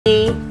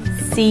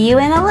See you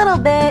in a little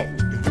bit.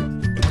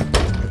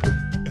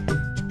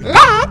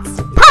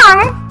 Let's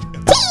party!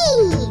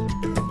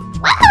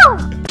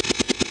 Woohoo!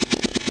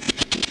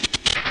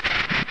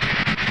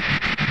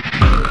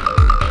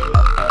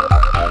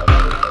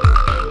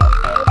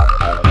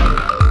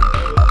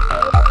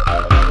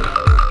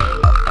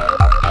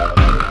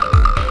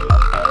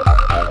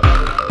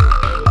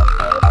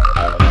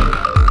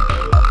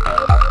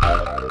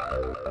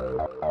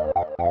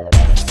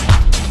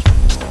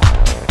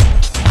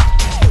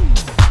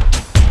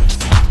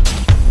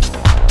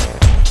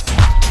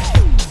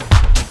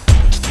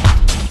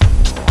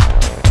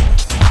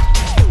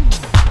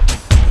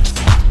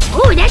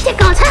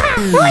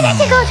 Oh, that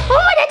tickles!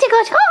 Oh, that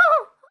tickles!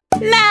 Oh!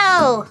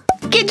 Mel!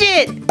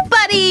 Gidget!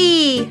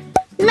 Buddy!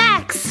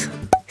 Max!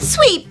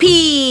 Sweet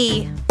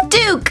Pea!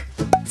 Duke!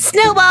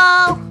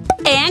 Snowball!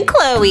 And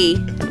Chloe!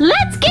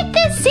 Let's get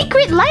this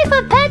Secret Life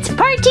of Pets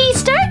party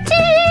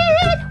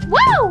started!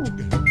 Woo!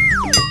 The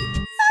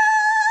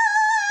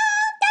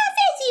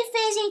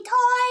Fizzy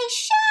Toy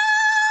Show!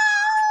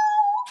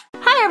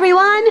 Hi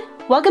everyone!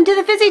 Welcome to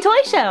the Fizzy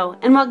Toy Show,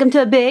 and welcome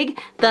to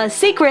The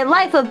Secret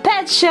Life of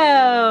Pets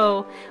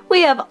show!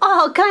 We have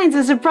all kinds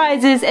of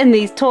surprises in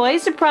these toy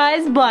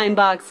surprise blind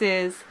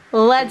boxes.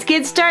 Let's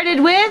get started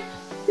with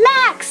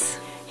Max!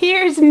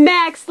 Here's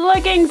Max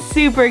looking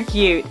super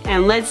cute,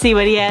 and let's see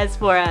what he has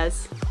for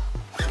us.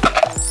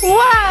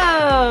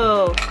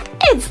 Whoa!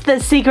 It's the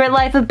Secret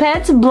Life of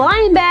Pets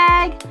blind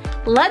bag!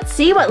 Let's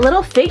see what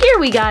little figure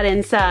we got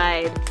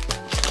inside.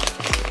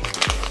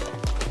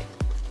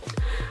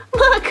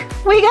 Look,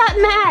 we got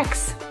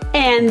Max!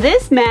 And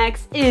this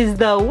Max is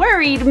the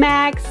worried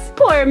Max.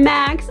 Poor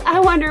Max, I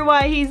wonder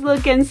why he's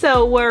looking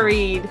so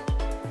worried.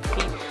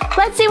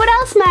 Let's see what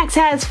else Max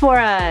has for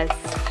us.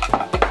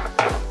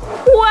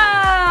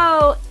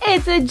 Whoa!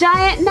 It's a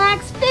giant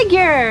Max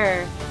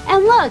figure!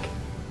 And look,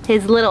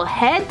 his little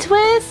head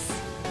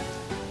twists.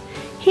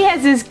 He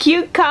has his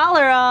cute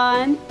collar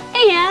on.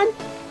 And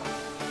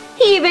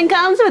he even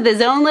comes with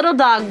his own little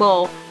dog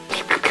bowl.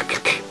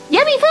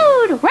 Yummy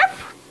food! Ruff!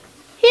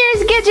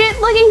 Here's Gidget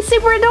looking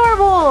super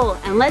adorable,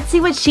 and let's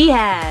see what she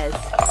has.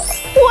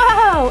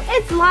 Whoa,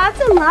 it's lots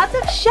and lots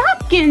of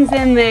Shopkins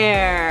in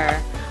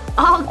there.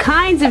 All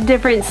kinds of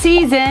different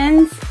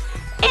seasons,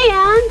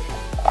 and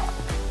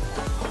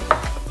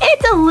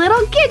it's a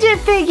little Gidget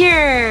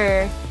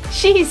figure.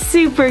 She's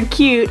super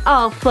cute,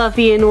 all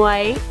fluffy and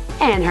white,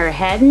 and her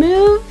head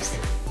moves.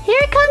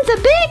 Here comes a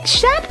big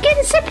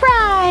Shopkin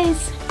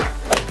surprise.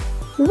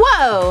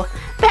 Whoa,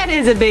 that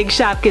is a big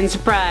Shopkin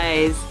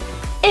surprise.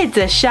 It's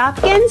a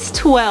Shopkins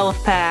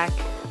 12-pack.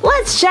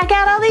 Let's check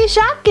out all these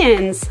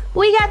Shopkins.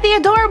 We got the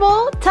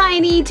adorable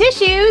Tiny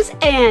Tissues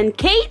and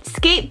Kate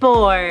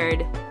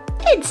Skateboard.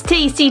 It's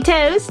Tasty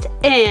Toast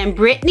and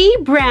Brittany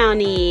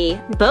Brownie.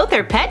 Both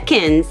are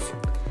Petkins.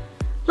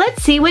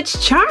 Let's see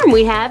which charm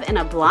we have in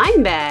a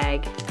blind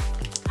bag.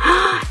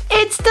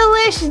 It's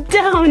Delish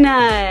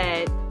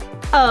Donut.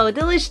 Oh,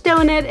 Delish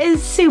Donut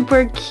is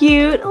super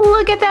cute.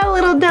 Look at that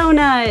little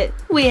donut.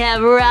 We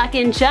have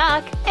Rockin'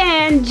 Chalk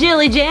and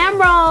Jilly Jam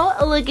Roll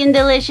looking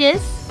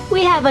delicious.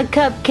 We have a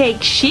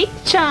Cupcake Chic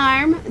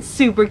charm,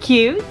 super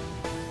cute.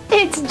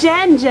 It's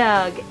Jen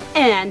Jug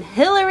and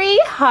Hillary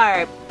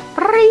Harp.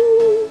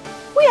 Ring.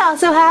 We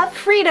also have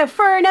Frida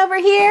Fern over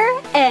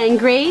here and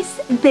Grace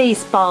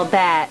Baseball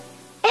Bat.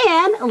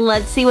 And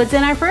let's see what's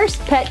in our first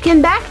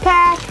Petkin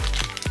backpack.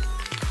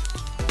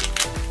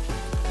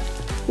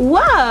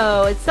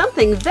 Whoa, it's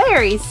something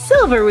very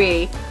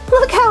silvery.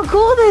 Look how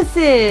cool this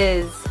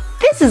is.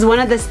 This is one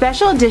of the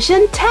special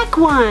edition tech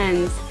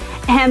ones.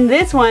 And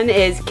this one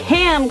is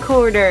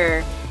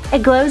camcorder.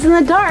 It glows in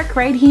the dark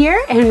right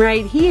here and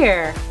right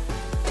here.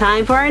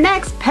 Time for our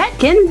next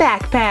Petkin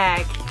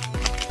backpack.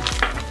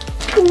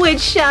 Which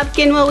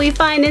Shopkin will we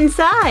find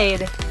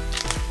inside?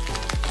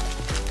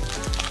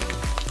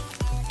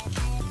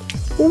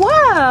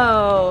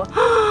 Whoa!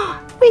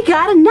 We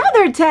got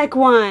another tech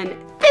one.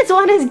 This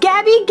one is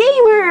Gabby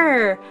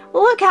Gamer!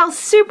 Look how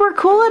super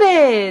cool it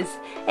is!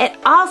 It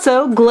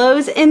also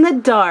glows in the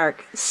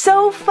dark.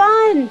 So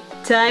fun!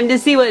 Time to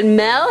see what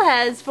Mel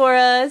has for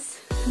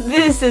us.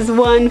 This is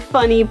one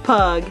funny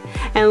pug,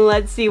 and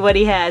let's see what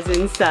he has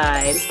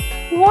inside.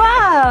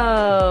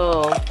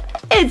 Whoa!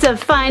 It's a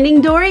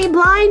Finding Dory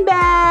blind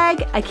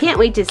bag! I can't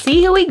wait to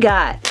see who we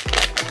got.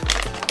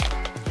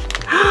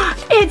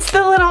 It's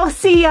the little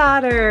sea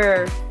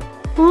otter!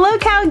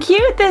 Look how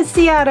cute this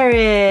sea otter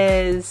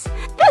is!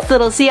 This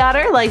little sea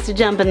otter likes to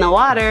jump in the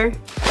water.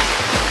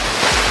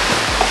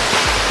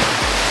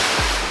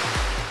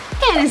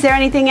 And is there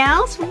anything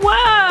else?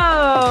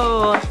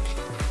 Whoa!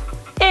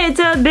 It's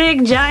a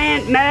big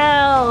giant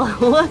Mel!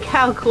 Look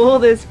how cool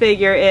this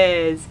figure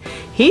is.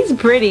 He's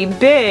pretty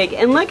big,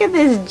 and look at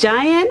this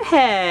giant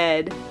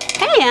head.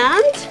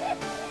 And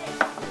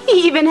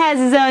he even has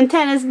his own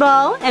tennis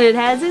ball, and it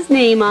has his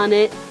name on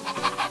it.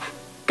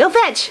 Go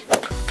fetch!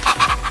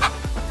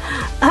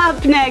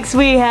 Up next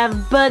we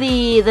have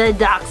Buddy the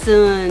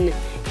Dachshund.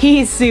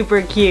 He's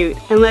super cute,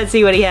 and let's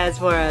see what he has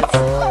for us.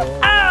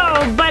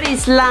 Oh, Buddy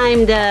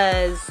Slime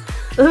does.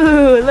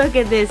 Ooh, look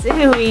at this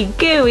ooey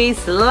gooey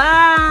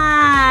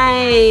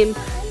slime.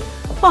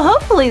 Well,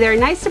 hopefully there are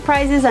nice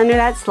surprises under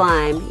that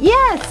slime.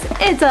 Yes,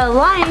 it's a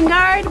Lion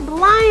Guard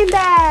blind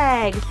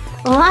bag.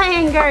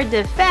 Lion Guard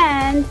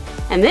Defend,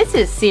 and this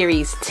is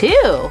series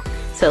 2.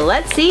 So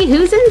let's see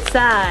who's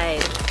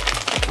inside.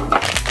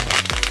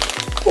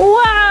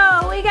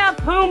 Whoa, we got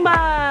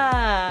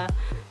Pumbaa.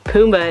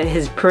 Pumbaa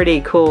is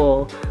pretty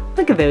cool.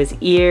 Look at those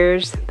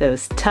ears,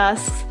 those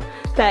tusks,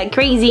 that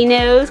crazy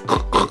nose.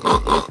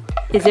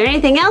 Is there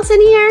anything else in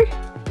here?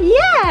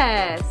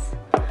 Yes.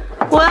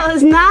 Well,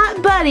 it's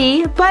not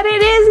Buddy, but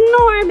it is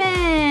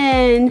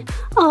Norman.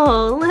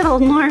 Oh, little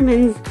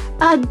Norman's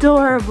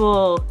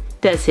adorable.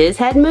 Does his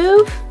head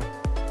move?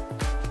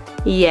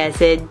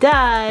 Yes, it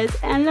does.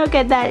 And look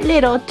at that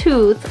little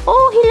tooth.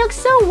 Oh, he looks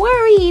so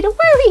worried.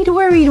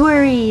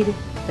 Worried.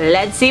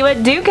 Let's see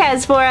what Duke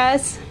has for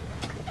us.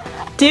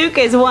 Duke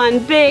is one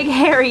big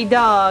hairy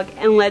dog,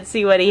 and let's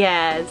see what he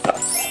has.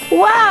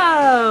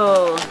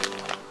 Whoa!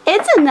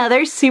 It's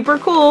another super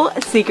cool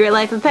Secret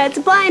Life of Pets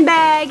blind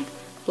bag.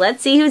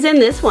 Let's see who's in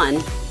this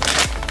one.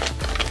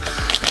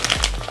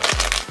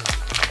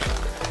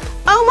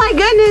 Oh my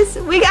goodness,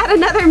 we got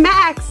another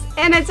Max,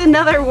 and it's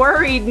another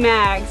worried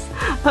Max.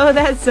 Oh,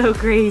 that's so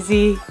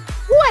crazy.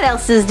 What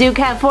else does Duke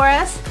have for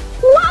us?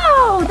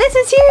 Whoa, this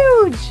is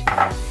huge.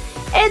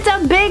 It's a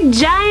big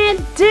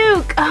giant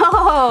Duke.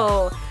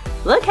 Oh,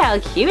 look how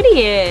cute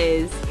he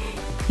is.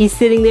 He's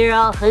sitting there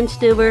all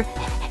hunched over.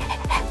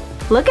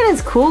 Look at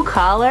his cool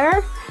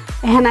collar.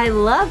 And I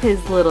love his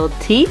little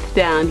teeth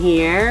down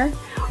here.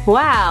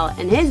 Wow,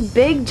 and his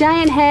big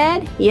giant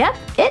head, yep,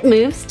 it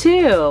moves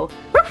too.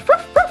 Ruff,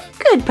 ruff, ruff.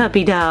 Good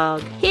puppy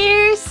dog.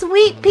 Here's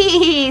Sweet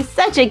Pea,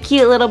 such a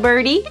cute little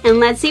birdie. And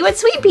let's see what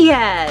Sweet Pea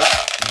has.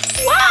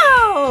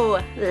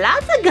 Whoa,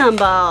 lots of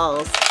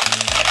gumballs.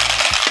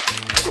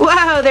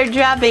 Whoa, they're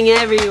dropping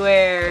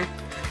everywhere.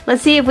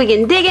 Let's see if we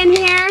can dig in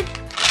here.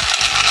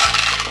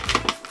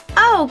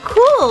 Oh,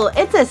 cool,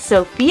 it's a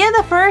Sofia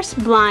the First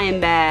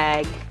blind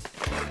bag.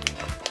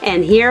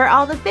 And here are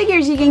all the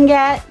figures you can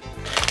get.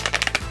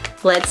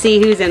 Let's see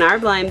who's in our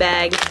blind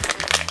bag.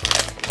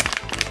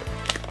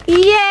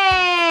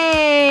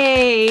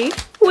 Yay!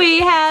 We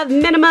have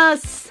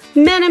Minimus.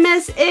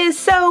 Minimus is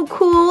so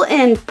cool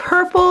in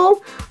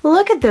purple.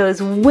 Look at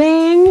those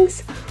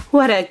wings.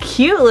 What a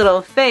cute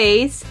little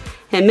face.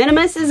 And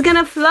Minimus is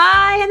gonna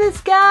fly in the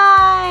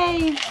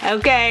sky.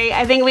 Okay,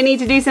 I think we need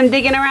to do some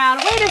digging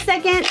around. Wait a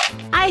second,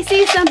 I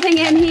see something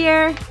in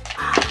here.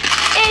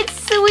 It's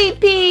Sweet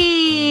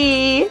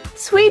Pea.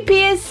 Sweet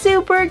Pea is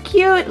super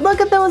cute.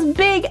 Look at those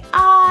big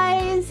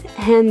eyes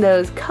and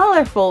those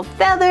colorful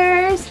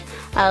feathers.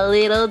 A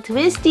little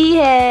twisty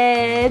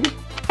head.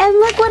 And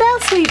look what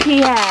else Sweet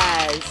Pea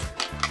has.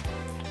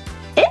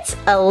 It's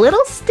a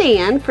little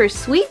stand for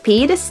Sweet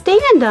Pea to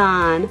stand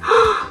on.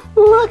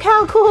 Look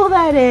how cool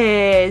that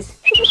is.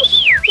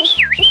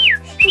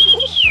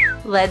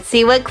 Let's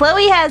see what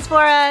Chloe has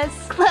for us.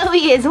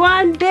 Chloe is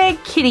one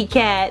big kitty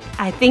cat.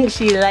 I think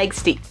she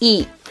likes to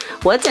eat.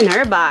 What's in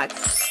her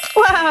box?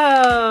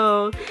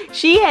 Whoa!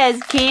 She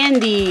has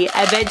candy.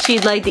 I bet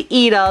she'd like to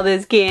eat all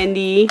this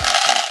candy.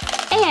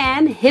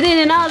 And hidden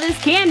in all this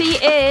candy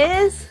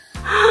is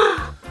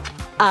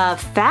a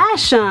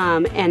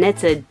fashem, and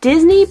it's a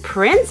Disney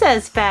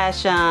princess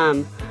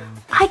fashem.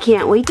 I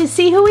can't wait to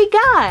see who we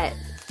got.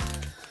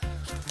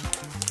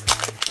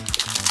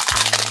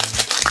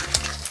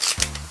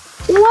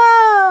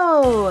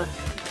 Whoa!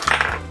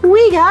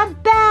 We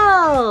got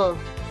Belle.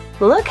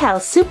 Look how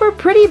super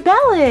pretty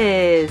Belle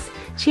is.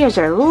 She has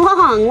her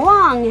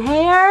long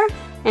hair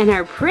and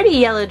her pretty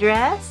yellow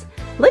dress.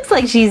 Looks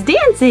like she's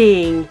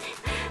dancing.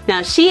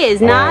 Now she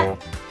is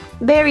not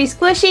very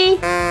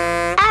squishy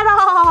at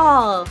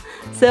all.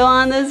 So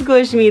on the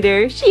squish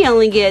meter, she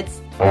only gets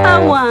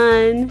a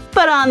 1.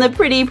 But on the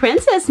pretty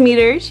princess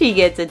meter, she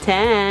gets a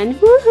 10.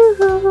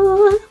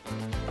 Woohoo!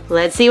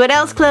 Let's see what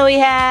else Chloe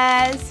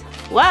has.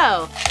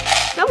 Whoa,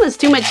 it's almost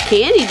too much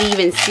candy to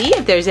even see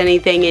if there's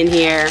anything in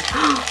here.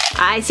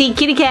 I see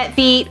kitty cat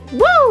feet.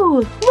 Woo!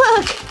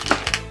 Look!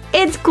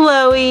 It's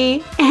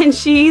Chloe, and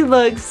she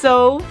looks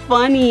so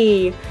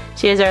funny.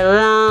 She has her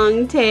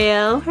long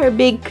tail, her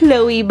big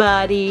Chloe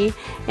body,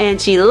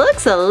 and she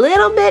looks a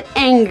little bit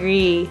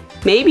angry.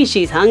 Maybe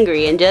she's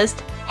hungry and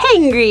just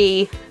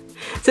hangry.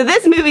 So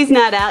this movie's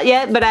not out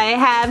yet, but I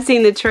have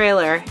seen the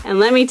trailer, and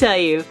let me tell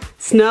you,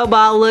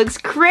 Snowball looks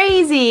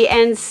crazy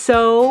and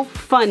so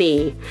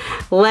funny.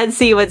 Let's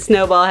see what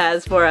Snowball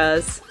has for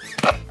us.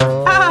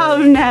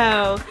 Oh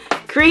no!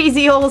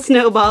 Crazy old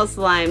Snowball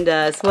slimed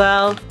us.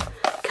 Well,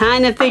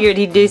 kind of figured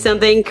he'd do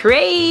something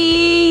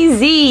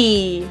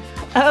crazy.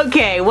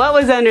 Okay, what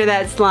was under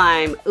that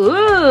slime?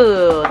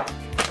 Ooh!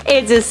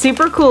 It's a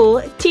super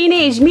cool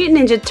Teenage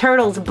Mutant Ninja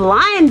Turtles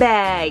blind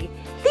bag.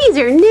 These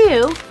are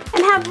new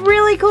and have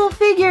really cool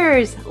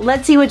figures.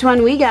 Let's see which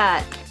one we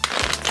got.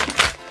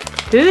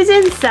 Who's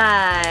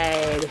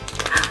inside?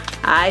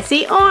 I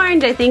see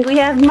orange. I think we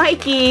have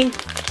Mikey.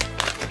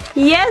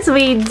 Yes,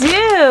 we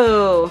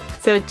do.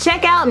 So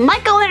check out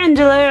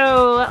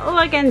Michelangelo,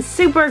 looking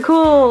super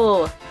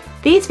cool.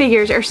 These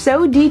figures are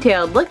so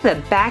detailed. Look at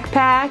the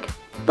backpack.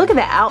 Look at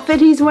the outfit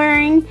he's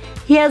wearing.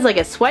 He has like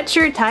a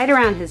sweatshirt tied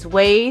around his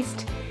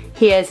waist.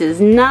 He has his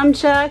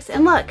nunchucks,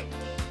 and look,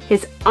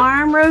 his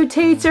arm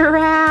rotates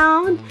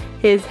around,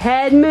 his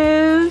head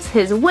moves,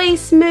 his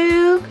waist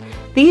move.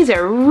 These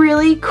are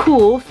really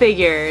cool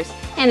figures.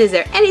 And is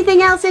there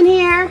anything else in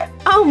here?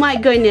 Oh my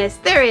goodness,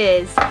 there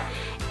is.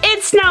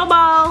 It's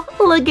Snowball,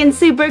 looking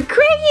super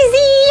crazy.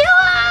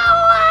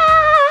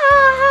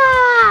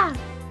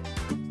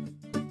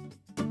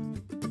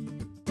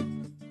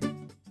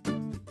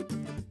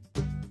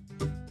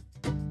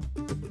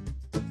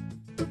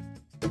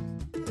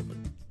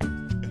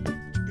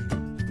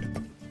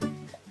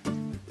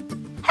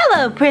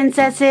 Hello,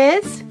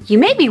 princesses! You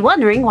may be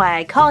wondering why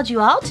I called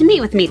you all to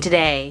meet with me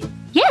today.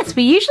 Yes,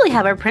 we usually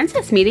have our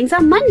princess meetings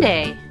on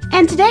Monday,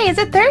 and today is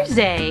a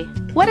Thursday.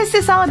 What is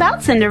this all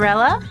about,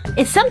 Cinderella?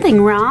 Is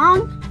something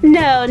wrong?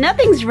 No,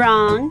 nothing's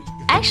wrong.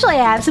 Actually,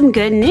 I have some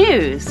good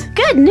news.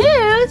 Good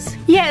news?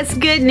 Yes,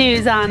 good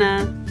news,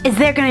 Anna. Is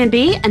there going to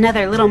be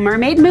another Little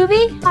Mermaid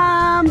movie?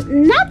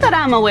 Not that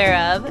I'm aware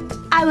of.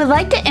 I would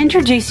like to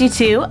introduce you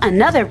to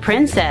another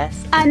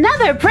princess.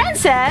 Another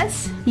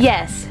princess?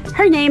 Yes,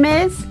 her name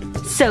is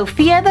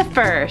Sofia the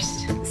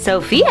First.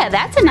 Sophia,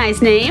 that's a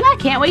nice name. I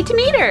can't wait to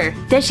meet her.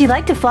 Does she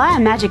like to fly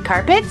on magic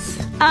carpets?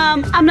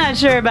 I'm not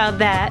sure about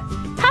that.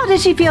 How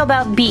does she feel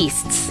about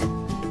beasts?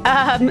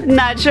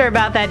 Not sure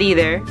about that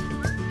either.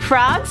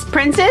 Frogs,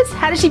 princes,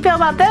 how does she feel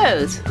about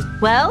those?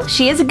 Well,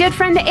 she is a good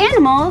friend to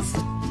animals.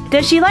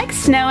 Does she like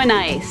snow and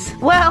ice?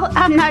 Well,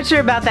 I'm not sure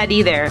about that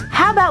either.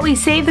 How about we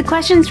save the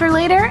questions for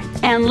later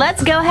and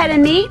let's go ahead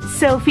and meet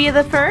Sofia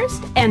the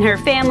First and her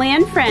family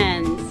and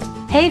friends.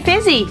 Hey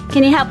Fizzy,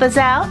 can you help us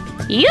out?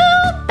 You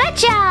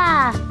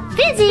betcha!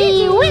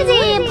 Fizzy,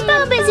 Wizzy,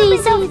 Boobizzy,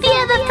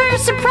 Sofia the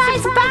First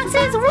surprise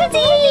boxes,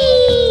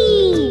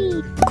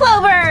 Wizzy!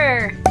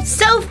 Clover,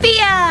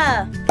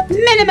 Sophia,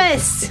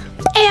 Minimus,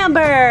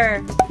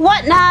 Amber,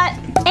 Whatnot,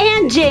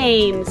 and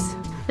James.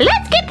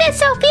 Let's get this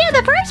Sofia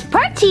the First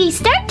party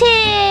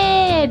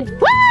started!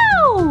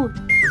 Woo!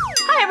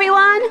 Hi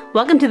everyone!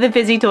 Welcome to the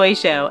Fizzy Toy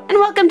Show, and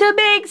welcome to a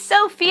big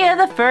Sofia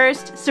the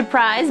First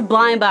surprise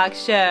blind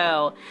box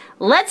show.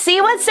 Let's see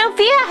what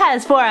Sofia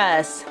has for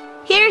us.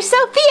 Here's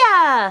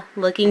Sofia,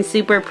 looking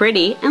super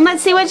pretty, and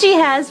let's see what she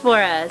has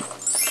for us.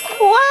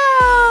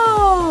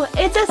 Wow!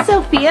 It's a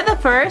Sofia the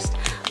First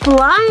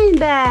blind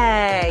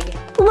bag.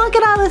 Look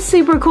at all the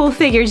super cool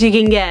figures you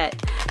can get.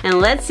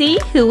 And let's see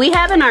who we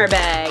have in our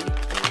bag.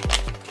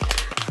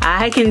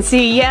 I can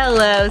see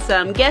yellow, so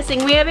I'm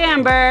guessing we have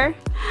Amber.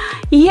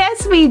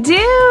 Yes, we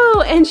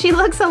do! And she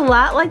looks a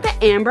lot like the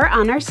Amber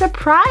on our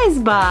surprise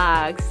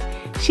box.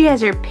 She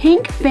has her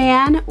pink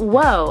fan.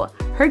 Whoa,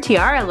 her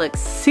tiara looks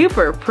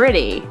super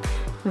pretty.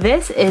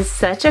 This is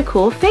such a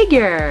cool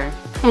figure.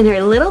 And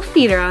her little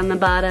feet are on the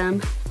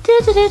bottom.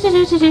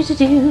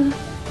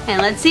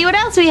 And let's see what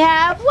else we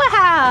have.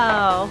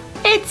 Wow!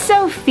 It's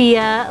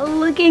Sofia,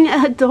 looking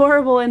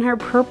adorable in her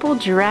purple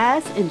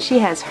dress, and she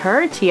has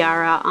her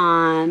tiara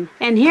on.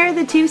 And here are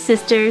the two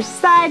sisters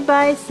side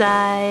by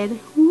side.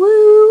 Woo,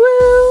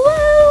 woo,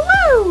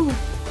 woo, woo!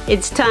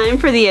 It's time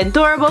for the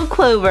adorable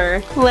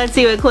Clover. Let's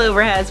see what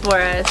Clover has for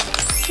us.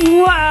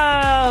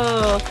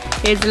 Whoa!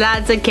 It's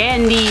lots of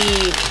candy.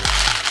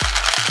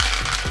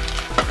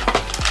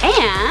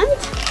 And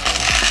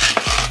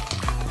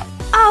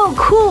oh,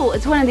 cool!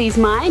 It's one of these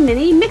My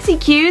Mini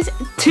Mixie Q's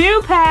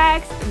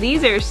 2-packs.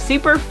 These are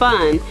super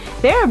fun.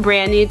 They're a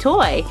brand new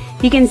toy.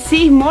 You can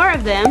see more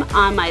of them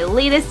on my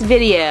latest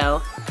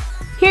video.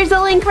 Here's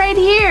a link right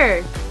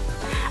here.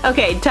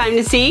 Okay, time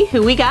to see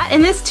who we got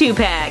in this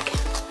 2-pack.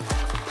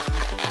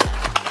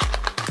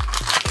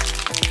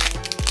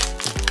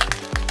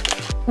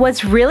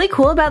 What's really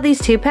cool about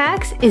these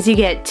 2-packs is you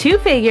get 2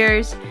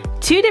 figures,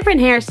 2 different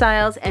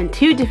hairstyles, and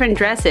 2 different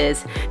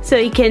dresses, so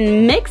you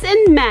can mix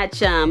and match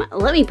them.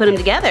 Let me put them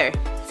together.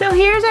 So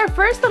here's our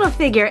first little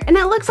figure, and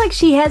it looks like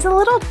she has a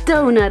little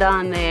donut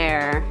on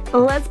there.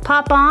 Let's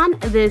pop on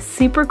this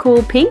super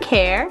cool pink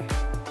hair.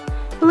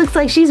 It looks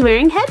like she's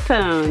wearing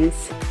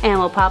headphones. And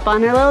we'll pop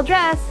on her little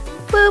dress.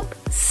 Boop!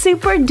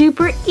 Super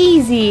duper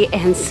easy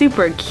and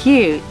super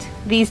cute.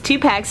 These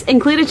 2-packs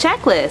include a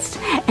checklist,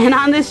 and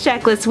on this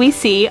checklist we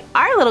see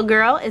our little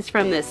girl is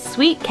from the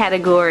sweet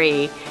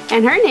category,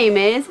 and her name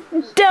is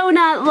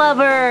Donut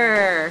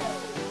Lover.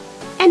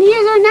 And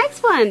here's our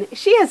next one.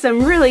 She has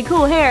some really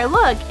cool hair.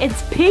 Look,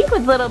 it's pink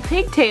with little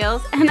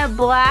pigtails and a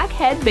black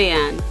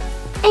headband.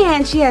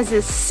 And she has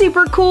this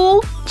super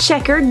cool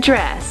checkered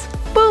dress.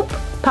 Boop,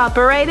 pop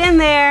her right in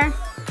there.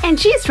 And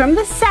she's from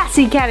the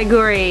sassy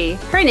category.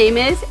 Her name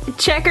is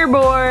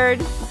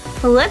Checkerboard.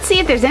 Let's see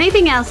if there's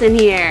anything else in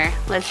here.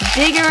 Let's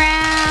dig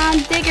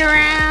around, dig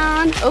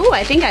around. Oh,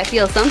 I think I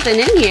feel something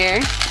in here.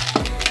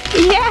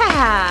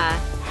 Yeah,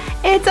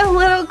 it's a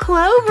little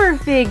Clover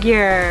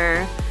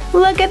figure.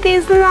 Look at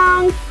these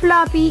long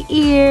floppy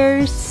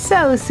ears.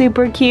 So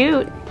super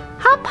cute.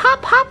 Hop,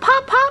 hop, hop,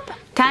 hop, hop.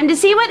 Time to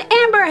see what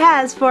Amber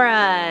has for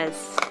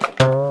us.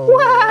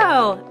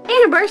 Whoa,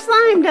 Amber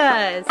slimed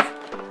us.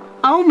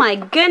 Oh my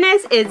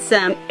goodness, it's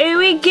some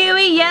ooey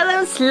gooey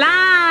yellow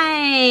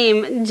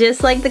slime!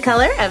 Just like the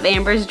color of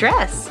Amber's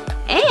dress.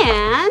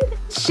 And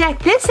check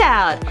this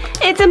out.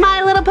 It's a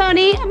My Little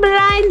Pony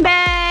blind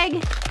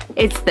bag.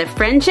 It's the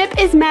Friendship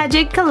is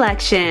Magic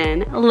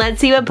collection.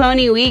 Let's see what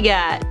pony we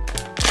got.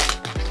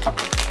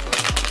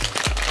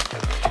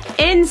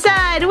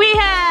 Inside we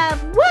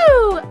have,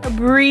 woo,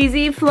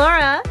 Breezy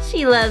Flora.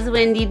 She loves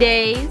windy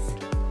days.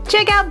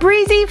 Check out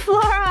Breezy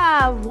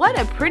Flora. What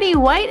a pretty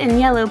white and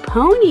yellow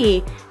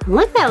pony. And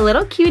look at that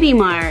little cutie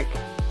mark.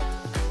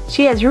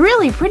 She has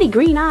really pretty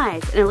green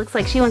eyes, and it looks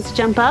like she wants to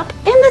jump up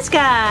in the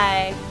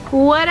sky.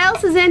 What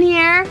else is in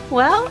here?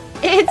 Well,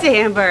 it's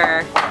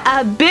Amber.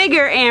 A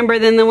bigger Amber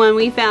than the one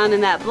we found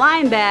in that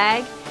blind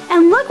bag.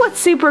 And look what's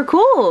super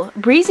cool.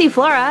 Breezy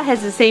Flora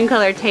has the same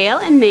color tail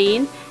and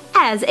mane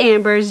as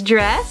Amber's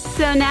dress.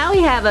 So now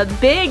we have a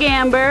big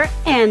Amber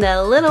and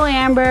a little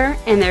Amber,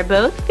 and they're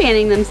both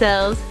fanning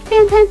themselves.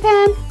 Fan, fan,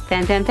 fan,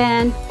 fan, fan,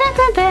 fan, fan,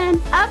 fan,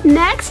 fan. Up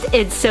next,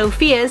 it's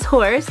Sofia's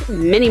horse,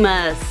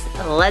 Minimus.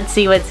 Let's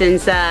see what's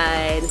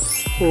inside.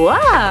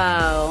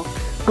 Wow.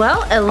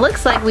 Well, it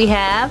looks like we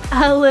have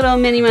a little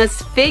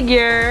Minimus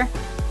figure.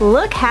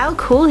 Look how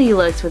cool he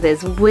looks with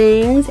his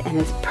wings and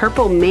his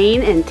purple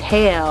mane and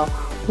tail.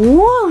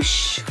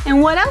 Whoosh!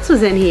 And what else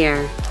was in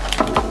here?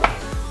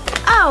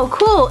 Oh,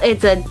 cool,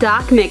 it's a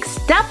Doc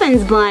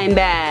McStuffins blind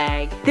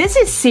bag. This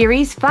is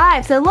Series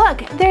 5, so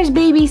look, there's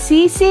baby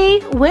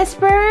Cece,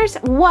 Whispers.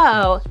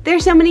 Whoa,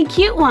 there's so many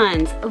cute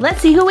ones.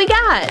 Let's see who we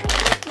got.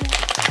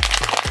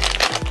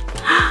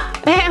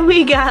 And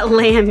we got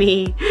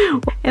Lammy.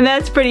 And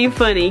that's pretty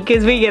funny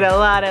because we get a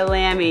lot of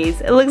Lammies.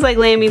 It looks like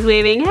Lammy's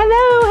waving,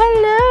 hello,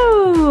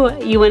 hello.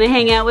 You want to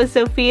hang out with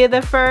Sofia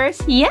the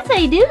first? Yes,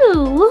 I do.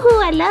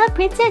 Woohoo, I love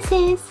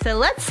princesses. So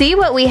let's see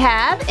what we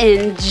have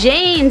in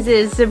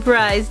James's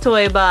surprise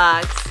toy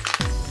box.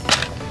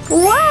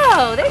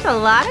 Whoa, there's a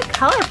lot of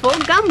colorful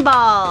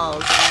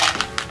gumballs.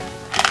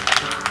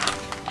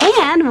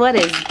 And what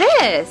is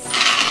this?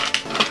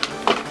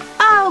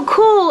 Oh,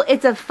 cool!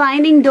 It's a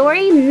Finding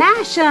Dory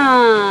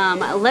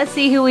mashem. Let's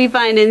see who we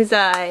find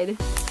inside.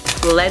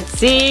 Let's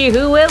see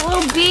who it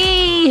will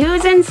be.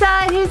 Who's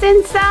inside? Who's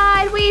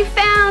inside? We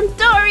found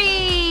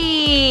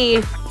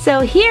Dory!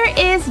 So here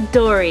is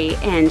Dory,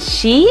 and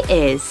she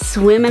is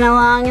swimming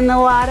along in the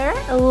water,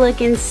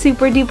 looking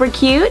super duper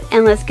cute.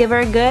 And let's give her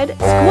a good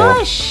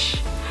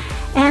squish.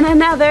 And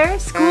another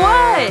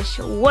squish.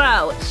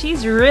 Whoa,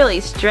 she's really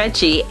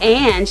stretchy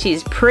and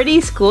she's pretty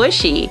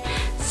squishy.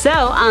 So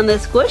on the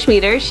squish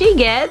meter, she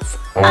gets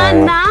a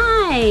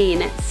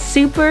 9.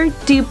 Super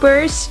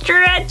duper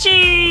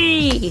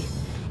stretchy.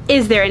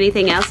 Is there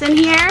anything else in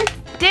here?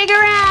 Dig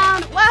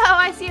around. Whoa,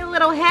 I see a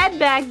little head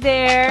back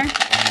there.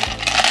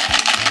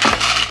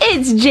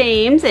 It's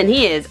James, and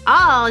he is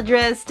all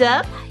dressed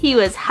up. He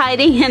was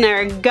hiding in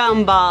our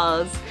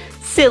gumballs.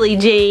 Silly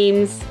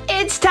James.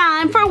 It's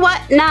time for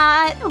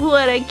Whatnot.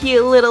 What a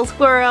cute little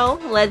squirrel.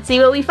 Let's see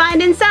what we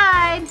find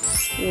inside.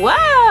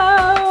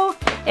 Whoa!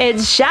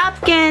 It's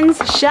Shopkins.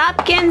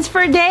 Shopkins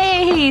for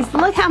days.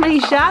 Look how many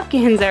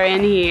Shopkins are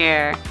in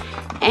here.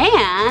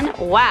 And,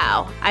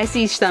 wow, I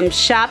see some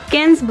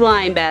Shopkins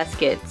blind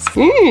baskets.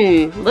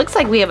 Looks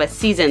like we have a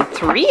season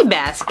 3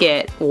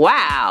 basket.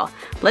 Wow.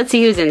 Let's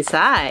see who's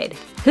inside.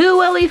 Who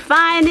will we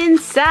find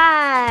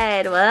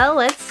inside? Well,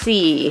 let's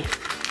see.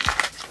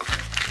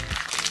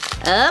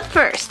 Up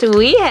first,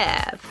 we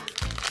have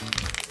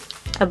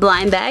a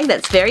blind bag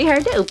that's very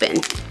hard to open.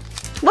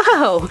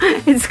 Whoa,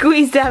 it's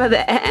squeezed out of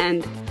the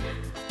end.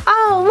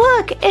 Oh,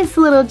 look, it's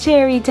little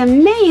cherry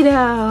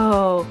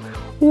tomato.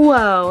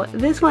 Whoa,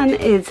 this one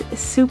is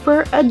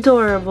super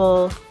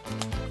adorable.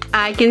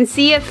 I can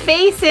see a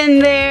face in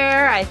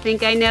there. I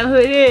think I know who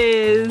it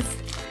is.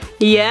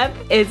 Yep,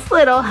 it's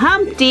little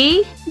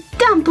Humpty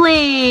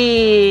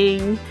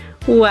Dumpling.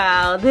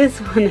 Wow, this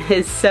one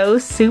is so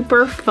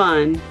super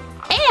fun.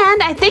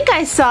 And I think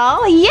I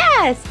saw,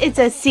 yes, it's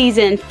a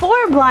season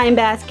 4 blind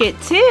basket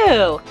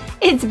too.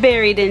 It's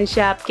buried in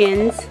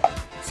Shopkins.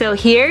 So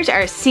here's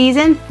our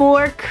season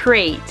 4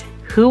 crate.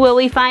 Who will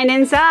we find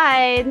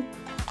inside?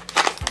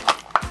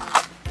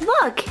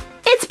 Look,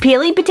 it's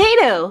Peely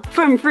Potato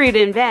from Fruit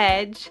and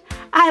Veg.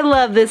 I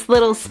love this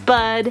little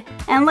spud.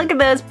 And look at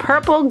those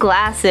purple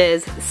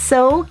glasses.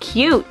 So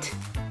cute.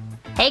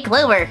 Hey,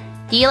 Clover,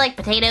 do you like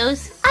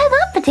potatoes? I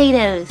love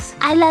potatoes.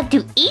 I love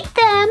to eat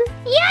them.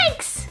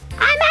 Yikes!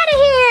 I'm out of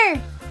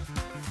here!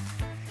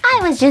 I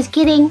was just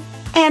kidding.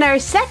 And our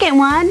second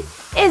one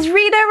is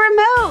Rita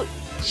Remote.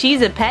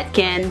 She's a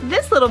petkin.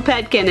 This little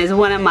petkin is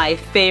one of my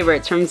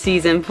favorites from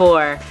season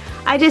 4.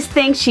 I just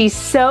think she's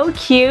so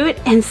cute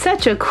and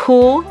such a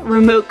cool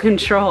remote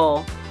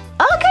control.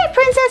 Okay,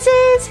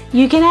 princesses,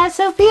 you can ask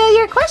Sofia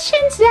your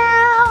questions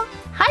now.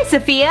 Hi,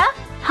 Sofia.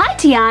 Hi,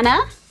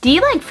 Tiana. Do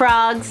you like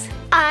frogs?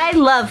 I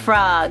love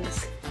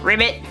frogs.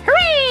 Ribbit.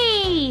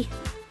 Hooray!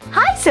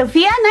 Hi,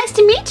 Sophia. Nice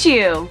to meet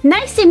you.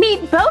 Nice to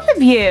meet both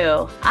of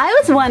you. I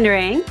was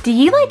wondering, do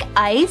you like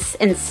ice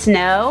and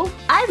snow?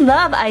 I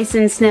love ice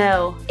and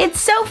snow.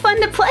 It's so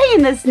fun to play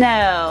in the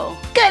snow.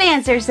 Good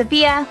answer,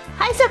 Sophia.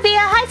 Hi, Sophia.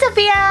 Hi,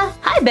 Sophia.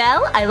 Hi,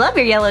 Belle. I love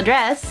your yellow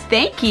dress.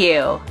 Thank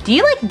you. Do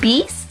you like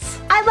beasts?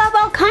 I love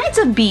all kinds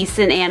of beasts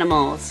and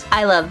animals.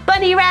 I love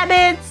bunny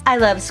rabbits. I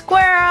love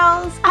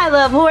squirrels. I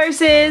love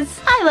horses.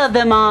 I love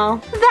them all.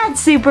 That's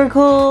super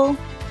cool.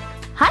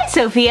 Hi,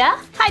 Sophia.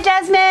 Hi,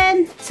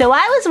 Jasmine. So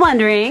I was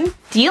wondering,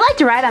 do you like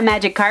to ride on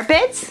magic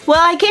carpets? Well,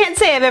 I can't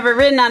say I've ever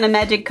ridden on a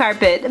magic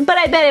carpet, but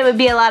I bet it would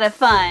be a lot of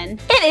fun.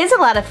 It is a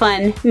lot of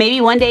fun.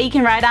 Maybe one day you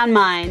can ride on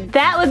mine.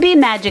 That would be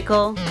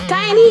magical.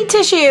 Tiny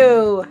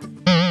Tissue,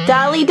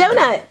 Dolly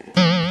Donut,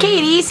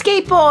 Katie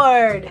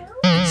Skateboard,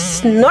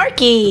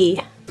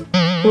 Snorky,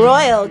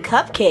 Royal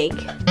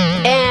Cupcake,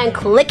 and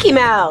Clicky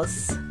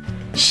Mouse.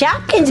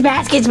 Shopkins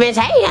baskets, Miss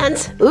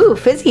Hands. Ooh,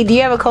 Fizzy, do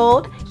you have a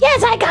cold?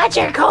 Yes, I got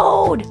your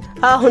cold.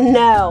 Oh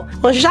no.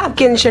 Well,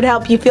 Shopkins should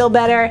help you feel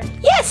better.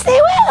 Yes, they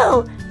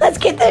will. Let's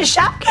get the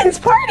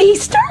Shopkins party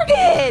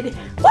started.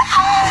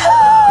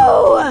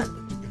 Wow!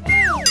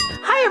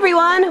 Hi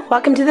everyone,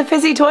 welcome to the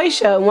Fizzy Toy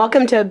Show and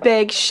welcome to a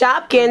big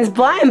Shopkins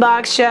blind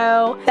box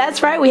show.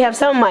 That's right, we have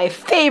some of my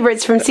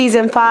favorites from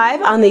season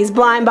 5 on these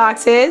blind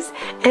boxes.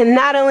 And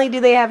not only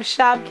do they have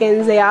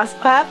Shopkins, they also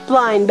have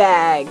blind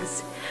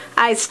bags.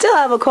 I still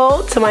have a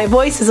cold, so my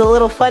voice is a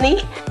little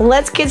funny.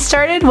 Let's get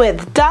started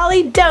with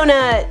Dolly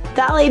Donut.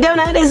 Dolly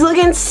Donut is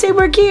looking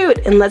super cute,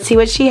 and let's see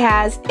what she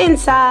has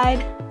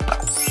inside.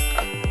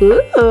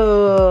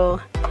 Ooh,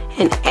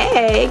 an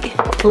egg.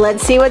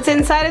 Let's see what's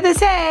inside of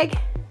this egg.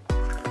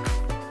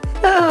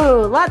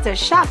 Oh, lots of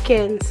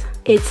Shopkins.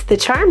 It's the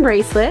charm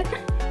bracelet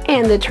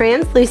and the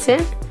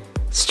translucent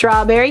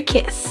strawberry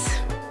kiss.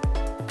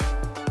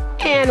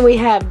 And we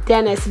have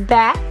Dennis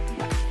Bat.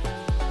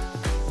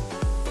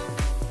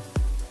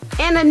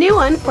 And a new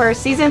one for our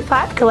season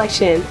 5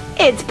 collection.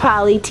 It's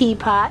Polly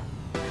Teapot.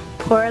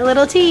 Pour a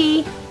little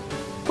tea.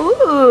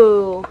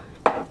 Ooh,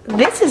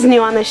 this is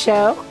new on the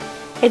show.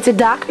 It's a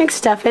Doc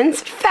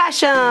McStuffins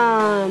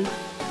fashem.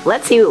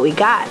 Let's see what we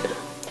got.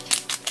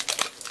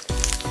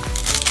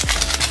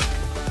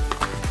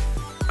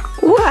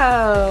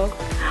 Whoa,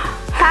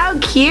 how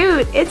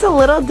cute. It's a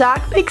little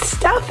Doc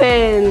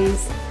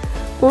McStuffins.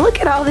 Look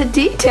at all the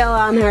detail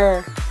on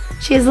her.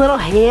 She has little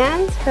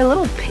hands, her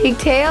little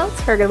pigtails,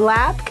 her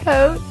lab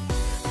coat.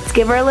 Let's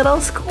give her a little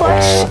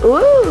squish.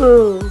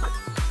 Ooh,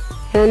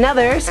 and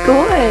another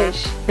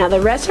squish. Now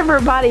the rest of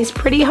her body's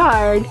pretty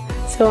hard,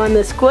 so on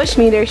the squish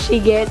meter she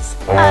gets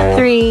a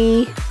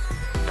 3.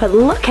 But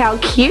look how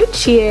cute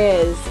she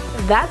is.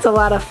 That's a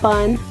lot of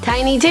fun.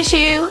 Tiny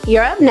Tissue,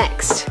 you're up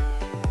next.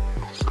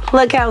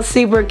 Look how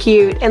super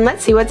cute, and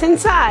let's see what's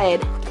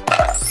inside.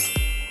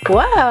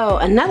 Whoa,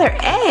 another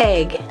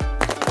egg.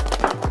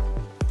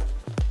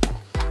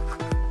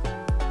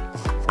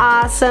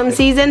 Awesome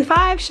season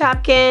 5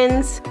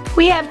 Shopkins.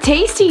 We have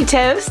Tasty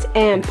Toast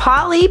and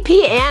Polly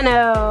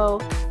Piano.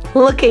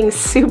 Looking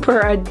super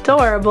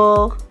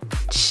adorable.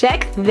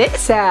 Check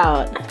this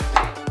out.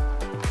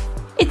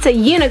 It's a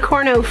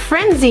Unicorno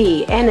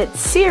Frenzy and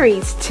it's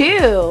series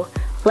 2.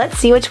 Let's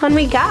see which one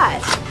we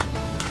got.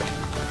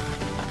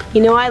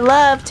 You know I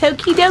love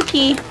Toki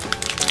Doki.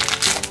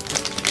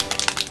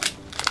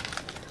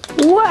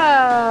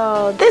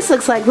 Whoa, this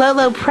looks like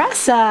Lolo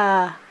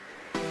Pressa.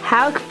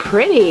 How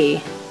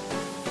pretty.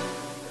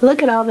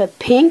 Look at all the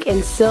pink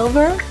and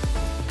silver.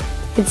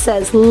 It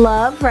says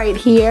love right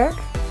here.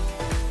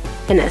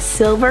 And a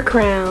silver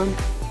crown.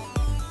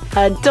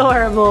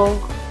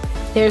 Adorable.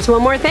 There's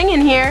one more thing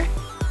in here.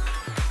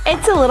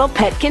 It's a little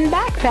Petkin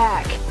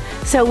backpack.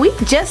 So we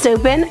just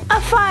opened a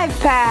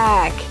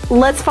 5-pack.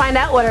 Let's find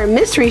out what our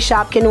mystery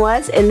Shopkin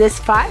was in this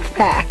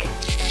 5-pack.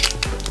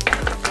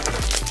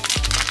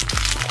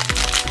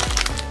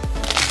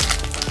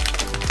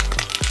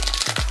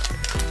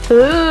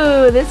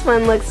 Ooh, this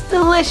one looks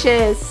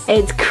delicious.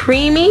 It's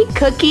Creamy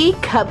Cookie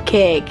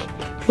Cupcake.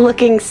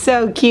 Looking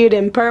so cute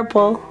in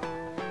purple.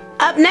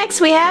 Up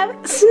next we have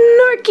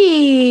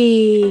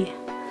Snorky.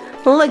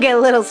 Look at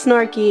little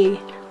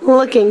Snorky.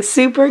 Looking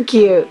super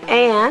cute.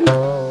 And,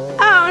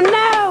 oh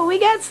no, we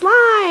got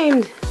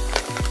slimed.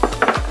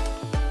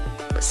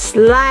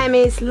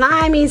 Slimy,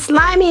 slimy,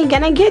 slimy,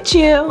 gonna get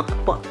you.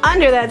 Well,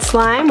 under that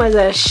slime was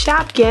a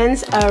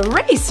Shopkins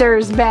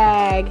erasers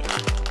bag.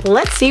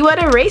 Let's see what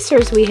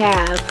erasers we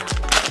have.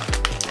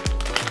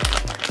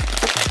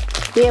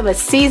 We have a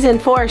season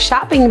 4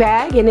 shopping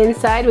bag, and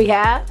inside we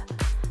have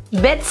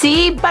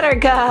Betsy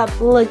Buttercup,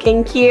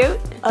 looking cute.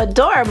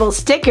 Adorable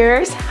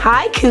stickers,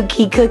 hi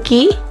Cookie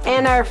Cookie.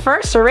 And our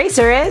first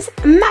eraser is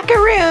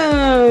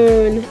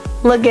Macaroon,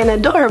 looking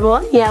adorable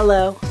in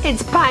yellow.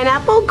 It's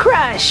Pineapple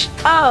Crush.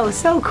 Oh,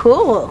 so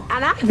cool.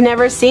 And I've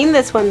never seen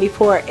this one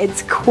before.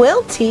 It's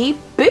Quilty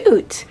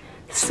Boot.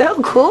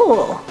 So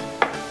cool.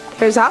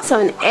 There's also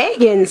an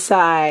egg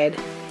inside.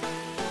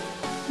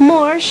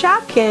 More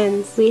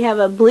Shopkins. We have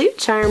a blue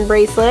charm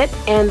bracelet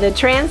and the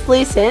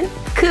translucent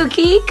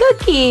Cookie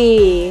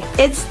Cookie.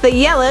 It's the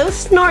yellow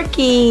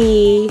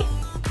Snorky.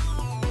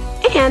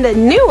 And a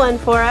new one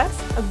for us,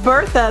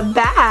 Bertha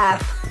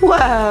Bath.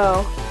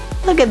 Whoa,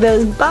 look at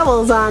those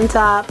bubbles on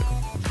top.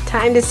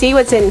 Time to see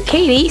what's in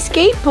Katie's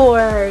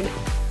skateboard.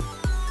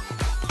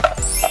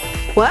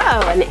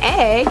 Whoa, an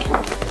egg.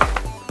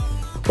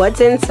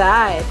 What's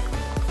inside?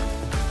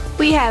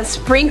 We have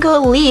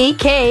Sprinkle Lee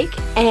cake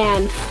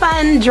and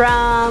Fun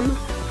Drum.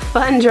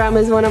 Fun Drum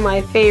is one of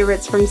my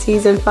favorites from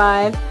season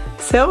 5.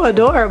 So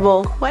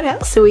adorable. What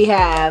else do we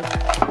have?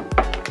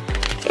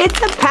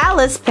 It's a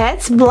Palace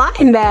Pets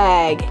blind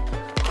bag.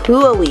 Who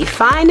will we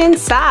find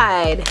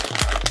inside?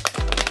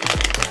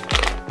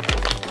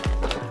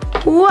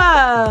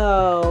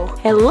 Whoa!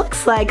 It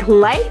looks like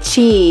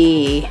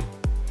lychee.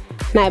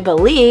 And I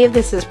believe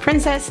this is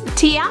Princess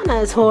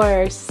Tiana's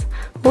horse.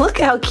 Look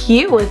how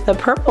cute with the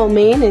purple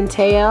mane and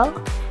tail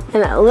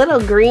and that little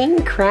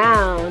green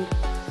crown.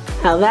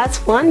 Now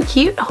that's one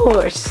cute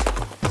horse.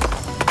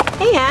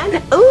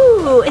 And,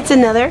 ooh, it's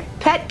another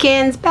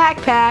Petkins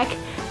backpack.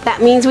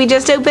 That means we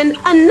just opened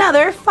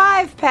another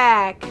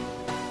 5-pack.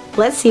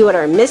 Let's see what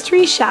our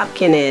mystery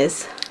Shopkin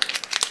is.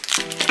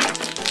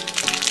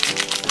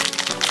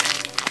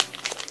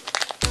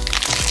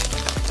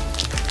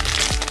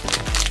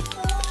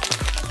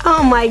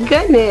 Oh my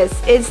goodness,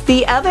 it's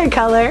the other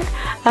color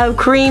of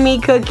Creamy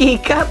Cookie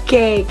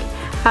Cupcake.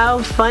 How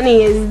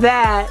funny is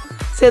that?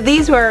 So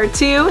these were our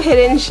 2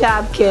 hidden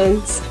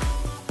Shopkins.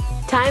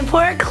 Time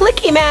for a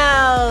Clicky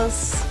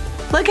Mouse.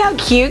 Look how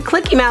cute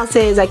Clicky Mouse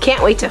is. I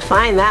can't wait to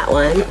find that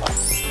one.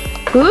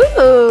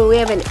 Ooh, we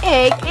have an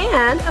egg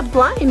and a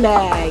blind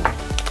bag.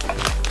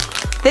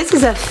 This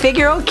is a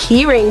figural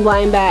keyring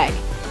blind bag.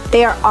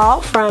 They are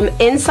all from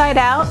Inside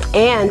Out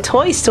and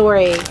Toy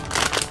Story.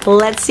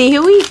 Let's see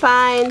who we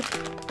find.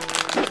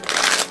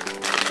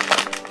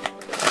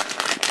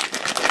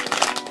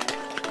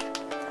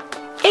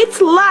 It's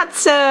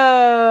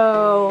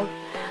Lotso!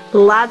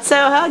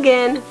 Lotso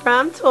Huggin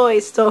from Toy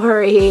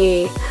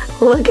Story.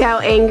 Look how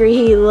angry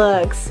he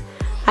looks.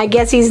 I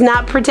guess he's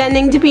not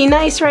pretending to be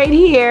nice right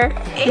here.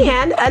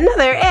 And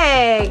another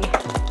egg.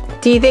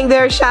 Do you think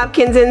there are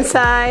Shopkins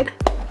inside?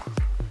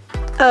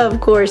 Of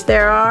course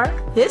there are.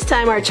 This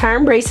time our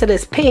charm bracelet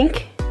is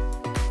pink.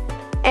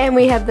 And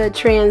we have the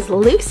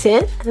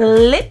translucent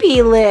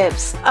lippy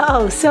lips.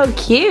 Oh, so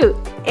cute.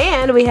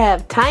 And we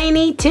have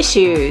tiny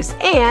tissues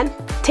and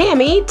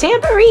Tammy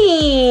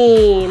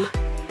Tambourine.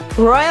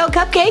 Royal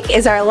Cupcake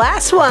is our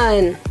last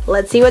one.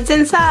 Let's see what's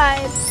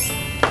inside.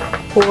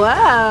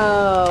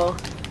 Whoa.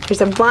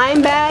 There's a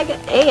blind bag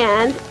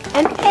and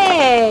an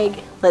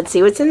egg. Let's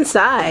see what's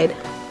inside.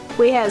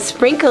 We have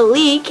Sprinkle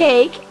Lee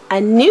cake,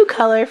 a new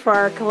color for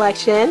our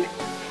collection.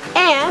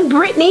 And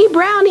Brittany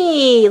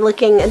Brownie,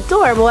 looking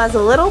adorable as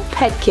a little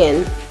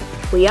petkin.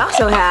 We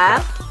also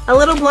have a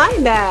little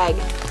blind bag.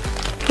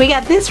 We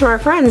got this from our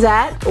friends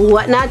at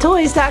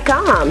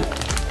whatnottoys.com.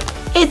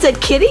 It's a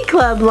Kitty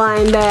Club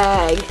blind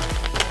bag.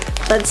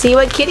 Let's see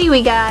what kitty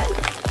we got.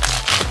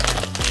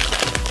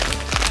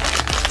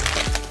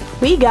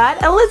 We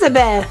got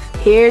Elizabeth.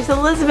 Here's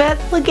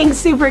Elizabeth looking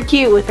super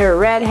cute with her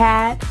red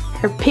hat,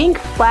 her pink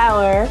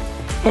flower,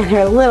 and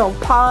her little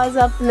paws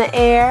up in the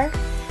air.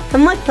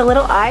 And look, the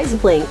little eyes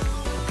blink.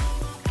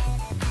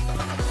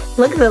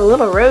 Look at the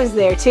little rose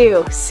there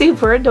too.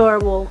 Super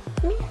adorable.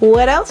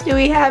 What else do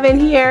we have in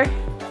here?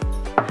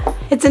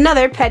 It's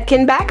another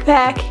Petkin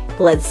backpack.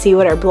 Let's see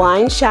what our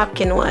blind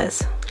Shopkin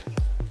was.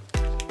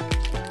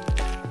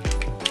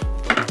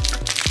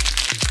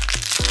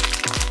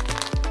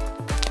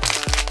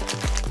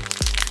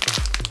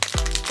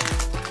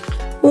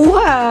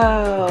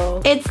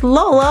 Whoa! It's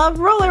Lola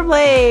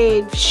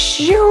Rollerblade.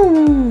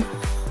 Shoom!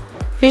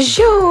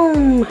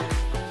 Zoom!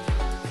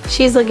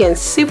 She's looking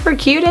super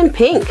cute and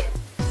pink.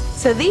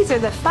 So these are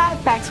the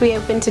 5 packs we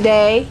opened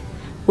today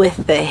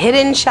with the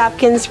hidden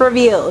Shopkins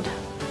revealed.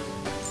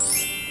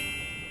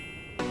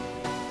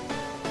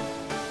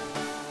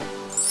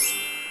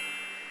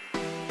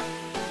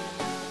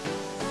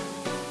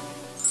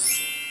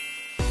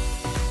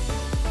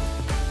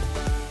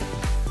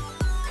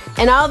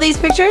 And all these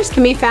pictures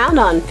can be found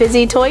on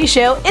Fizzy Toy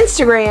Show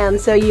Instagram,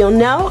 so you'll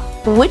know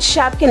which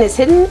Shopkin is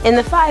hidden in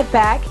the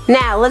 5-pack.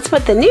 Now let's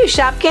put the new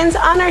Shopkins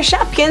on our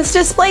Shopkins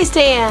display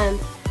stand.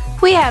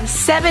 We have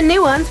 7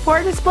 new ones for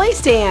a display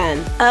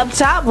stand. Up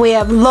top we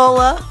have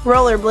Lola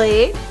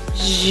Rollerblade.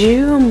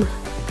 Zoom.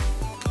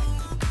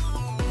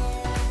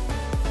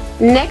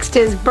 Next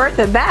is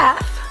Bertha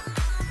Bath.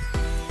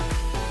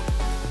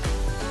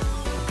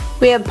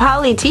 We have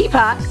Polly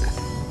Teapot.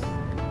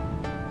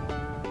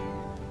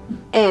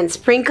 And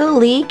Sprinkle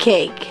Lee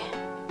cake.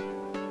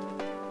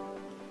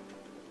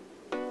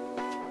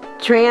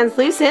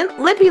 Translucent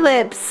lippy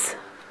lips.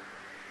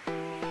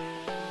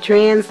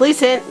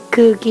 Translucent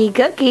cookie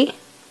cookie.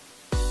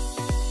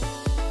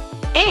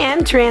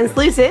 And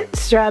translucent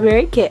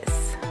strawberry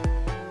kiss.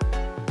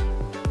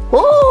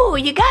 Ooh,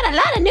 you got a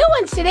lot of new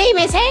ones today,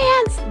 Miss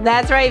Hands.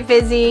 That's right,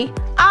 Fizzy.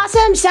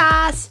 Awesome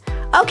sauce.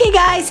 Okay,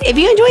 guys, if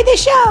you enjoyed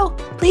this show,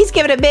 please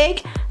give it a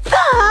big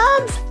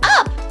thumbs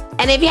up.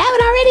 And if you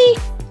haven't already,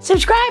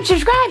 subscribe.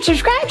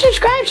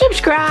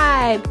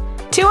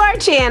 to our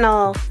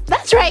channel.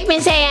 That's right,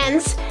 Miss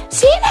Hands.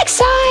 See you next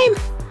time.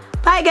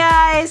 Bye,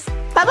 guys.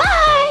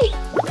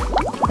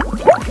 Bye-bye.